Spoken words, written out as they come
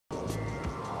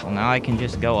Well, now I can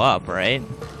just go up, right?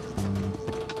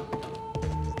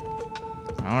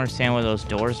 I don't understand what those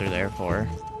doors are there for.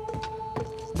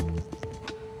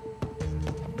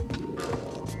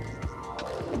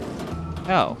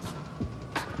 Oh.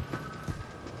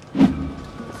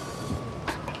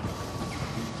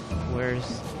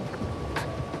 Where's...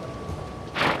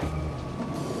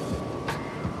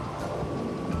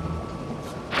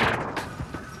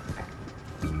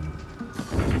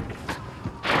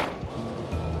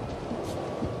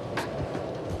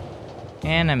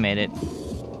 And I made it.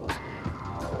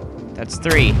 That's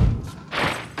 3.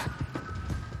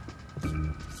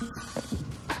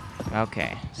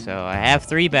 Okay, so I have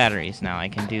 3 batteries now. I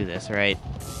can do this, right?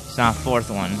 It's not a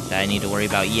 4th one that I need to worry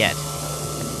about yet.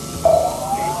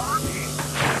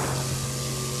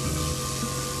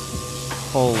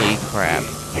 Holy crap.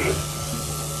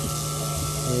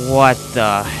 What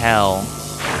the hell?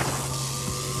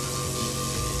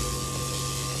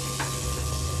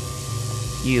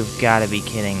 You've got to be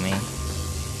kidding me.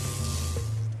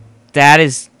 That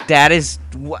is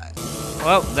what?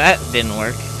 Well, that didn't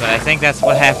work, but I think that's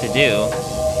what I have to do.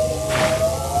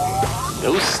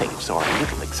 Those safes are a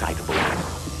little excitable.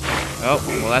 Oh,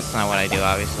 well, that's not what I do,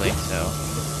 obviously, so.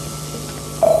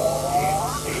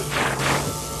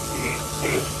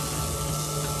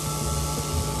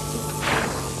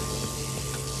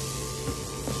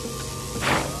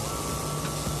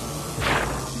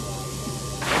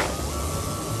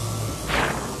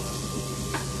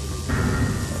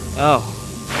 Oh.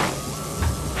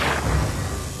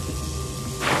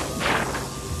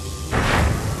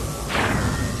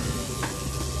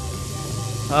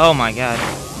 Oh my god.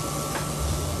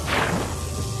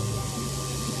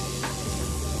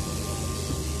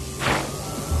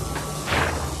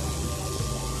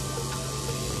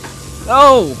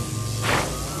 Oh!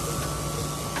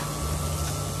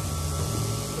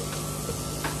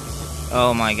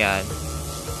 Oh my god.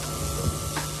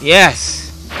 Yes!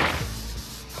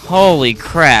 Holy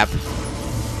crap.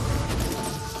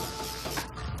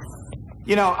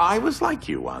 You know, I was like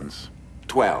you once.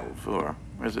 12, or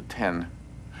is it 10?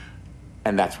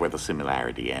 And that's where the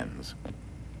similarity ends.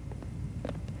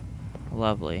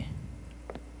 Lovely.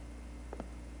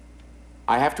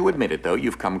 I have to admit it, though,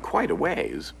 you've come quite a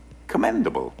ways.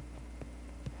 Commendable.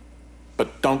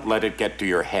 But don't let it get to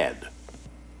your head.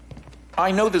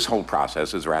 I know this whole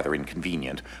process is rather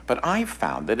inconvenient, but I've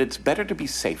found that it's better to be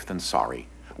safe than sorry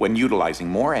when utilizing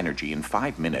more energy in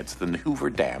 5 minutes than the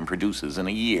Hoover Dam produces in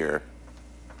a year.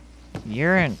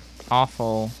 You're an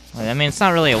awful... I mean, it's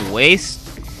not really a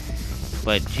waste,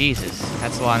 but Jesus,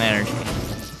 that's a lot of energy.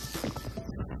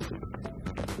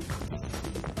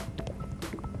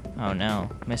 Oh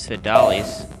no, Misfit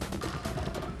Dollies.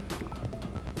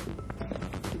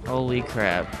 Holy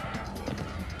crap.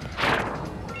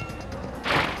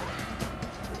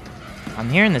 I'm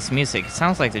hearing this music. It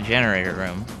sounds like the generator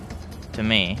room. To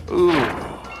me. Ooh,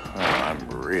 I'm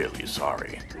really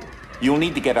sorry. You'll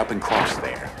need to get up and cross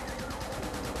there.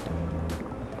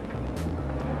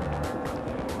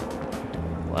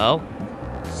 Well,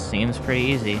 seems pretty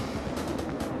easy.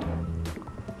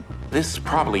 This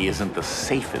probably isn't the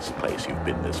safest place you've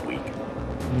been this week.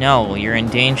 No, you're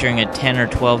endangering a 10 or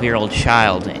 12-year-old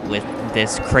child with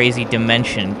this crazy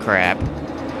dimension crap.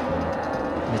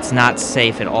 It's not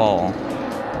safe at all.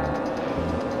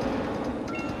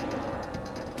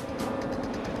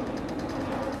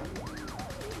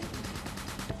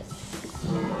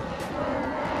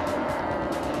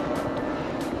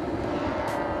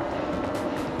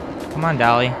 Come on,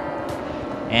 Dolly.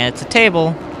 And it's a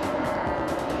table.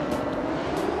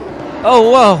 Oh,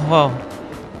 whoa, whoa.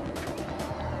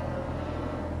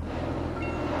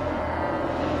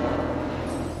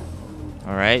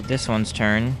 Alright, this one's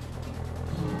turn.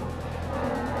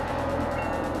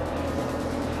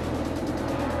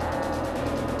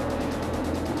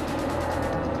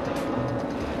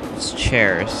 It's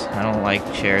chairs. I don't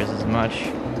like chairs as much.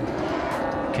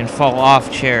 Can fall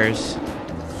off chairs.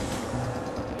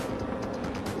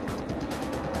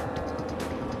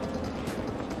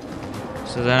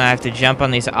 So then I have to jump on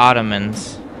these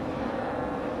ottomans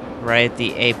right at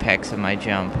the apex of my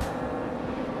jump.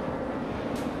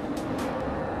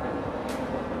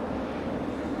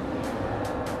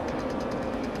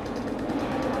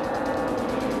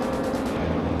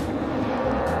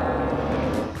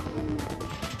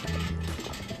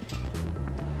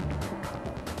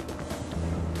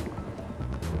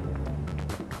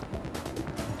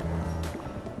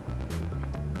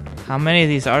 How many of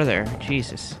these are there?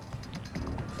 Jesus.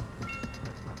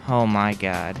 Oh my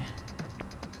god.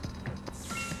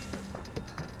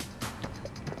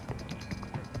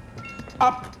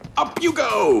 Up! Up you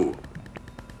go!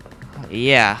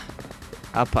 Yeah.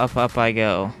 Up, up, up I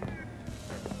go.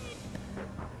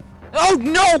 Oh,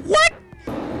 no! What?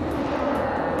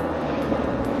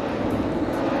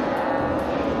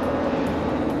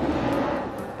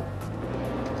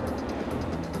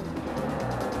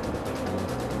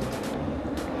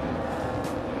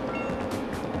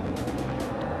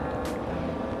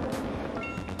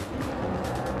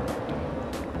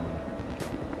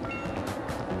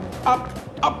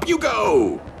 Up you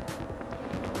go!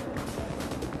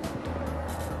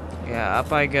 Yeah,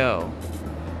 up I go.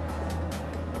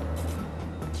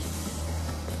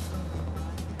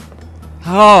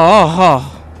 Oh,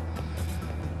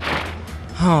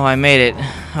 I made it.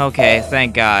 Okay,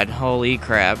 thank God. Holy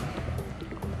crap.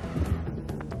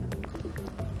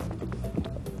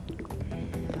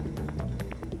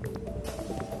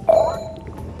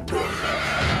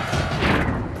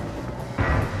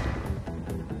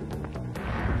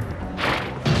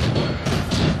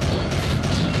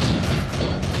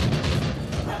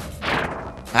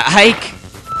 Hike!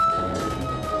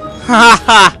 Ha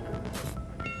ha!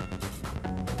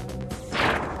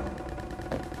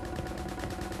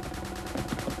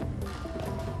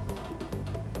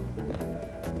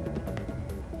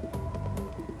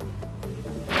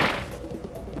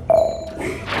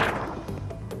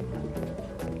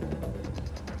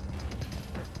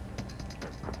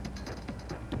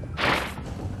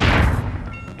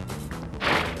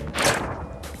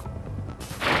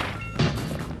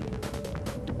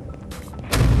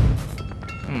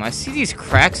 I see these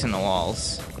cracks in the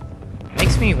walls.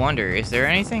 Makes me wonder, is there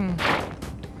anything...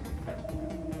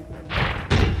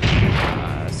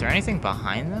 is there anything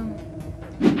behind them?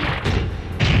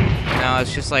 No,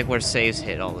 it's just like where saves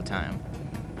hit all the time.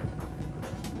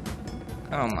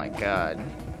 Oh my god.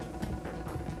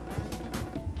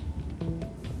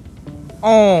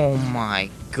 Oh my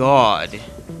god.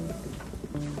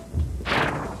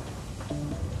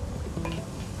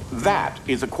 That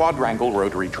is a quadrangle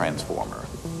rotary transformer.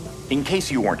 In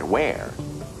case you weren't aware,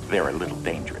 they're a little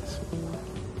dangerous.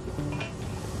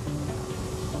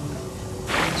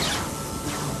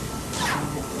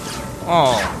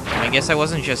 Oh, I guess I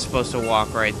wasn't just supposed to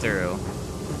walk right through.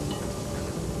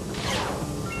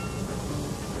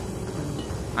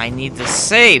 I need the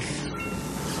safe!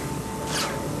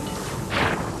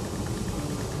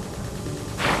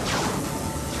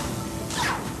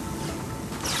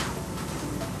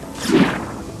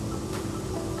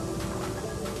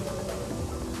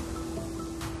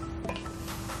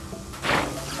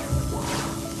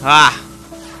 Ah!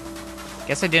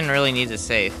 Guess I didn't really need the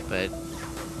safe, but...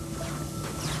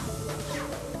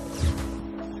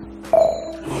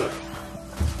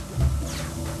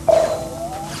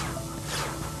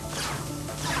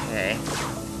 Okay.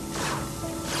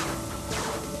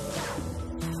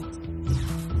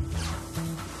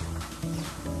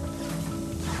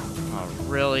 Oh,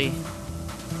 really?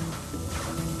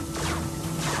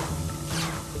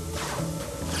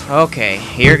 Okay,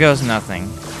 here goes nothing.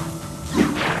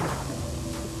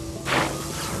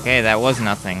 Okay, that was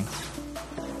nothing.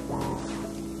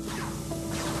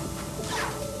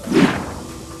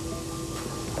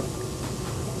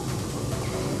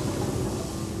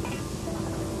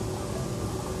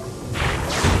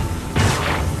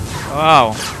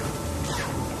 Wow.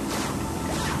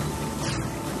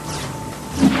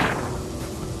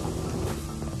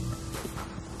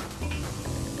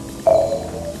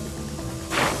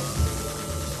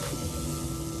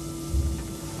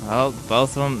 Well,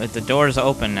 both of them, the door's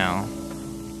open now.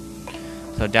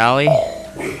 So, Dolly,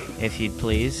 if you'd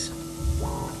please.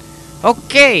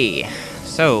 Okay,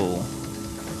 so.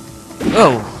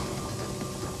 Oh.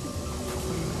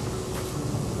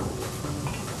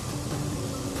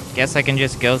 Guess I can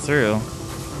just go through.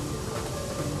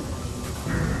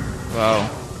 Whoa.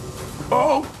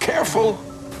 Oh, careful!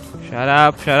 Shut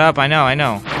up, I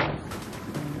know.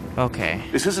 Okay.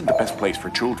 This isn't the best place for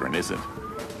children, is it?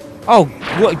 Oh,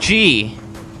 what? Gee.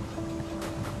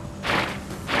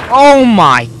 Oh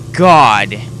my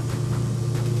god.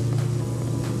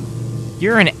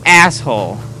 You're an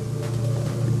asshole.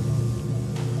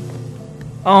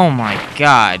 Oh my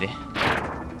god.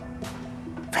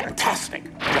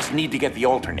 Fantastic. Just need to get the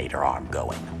alternator arm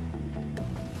going.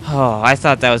 Oh, I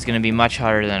thought that was gonna be much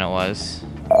harder than it was.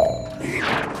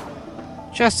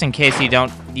 Just in case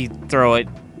you throw it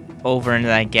over into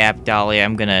that gap, Dolly,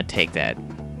 I'm gonna take that.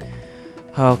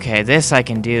 Okay, this I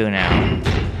can do now.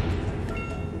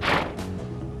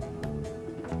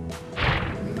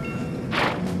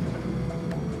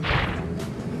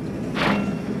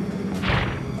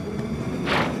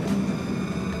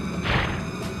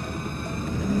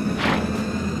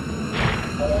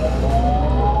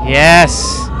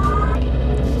 Yes!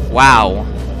 Wow.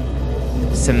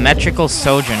 Symmetrical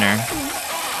Sojourner.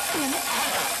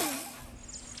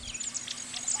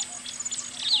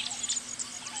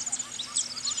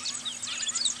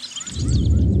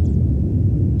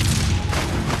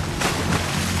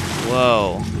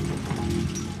 Whoa.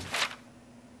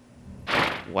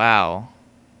 Wow.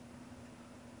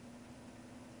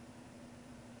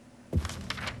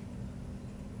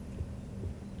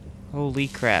 Holy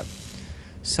crap.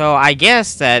 So I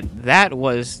guess that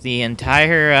was the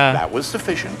entire, That was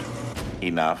sufficient.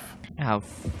 Enough. Oh,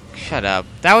 shut up.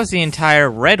 That was the entire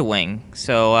Red Wing.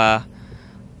 So,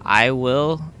 I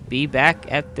will be back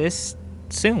at this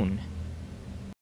soon.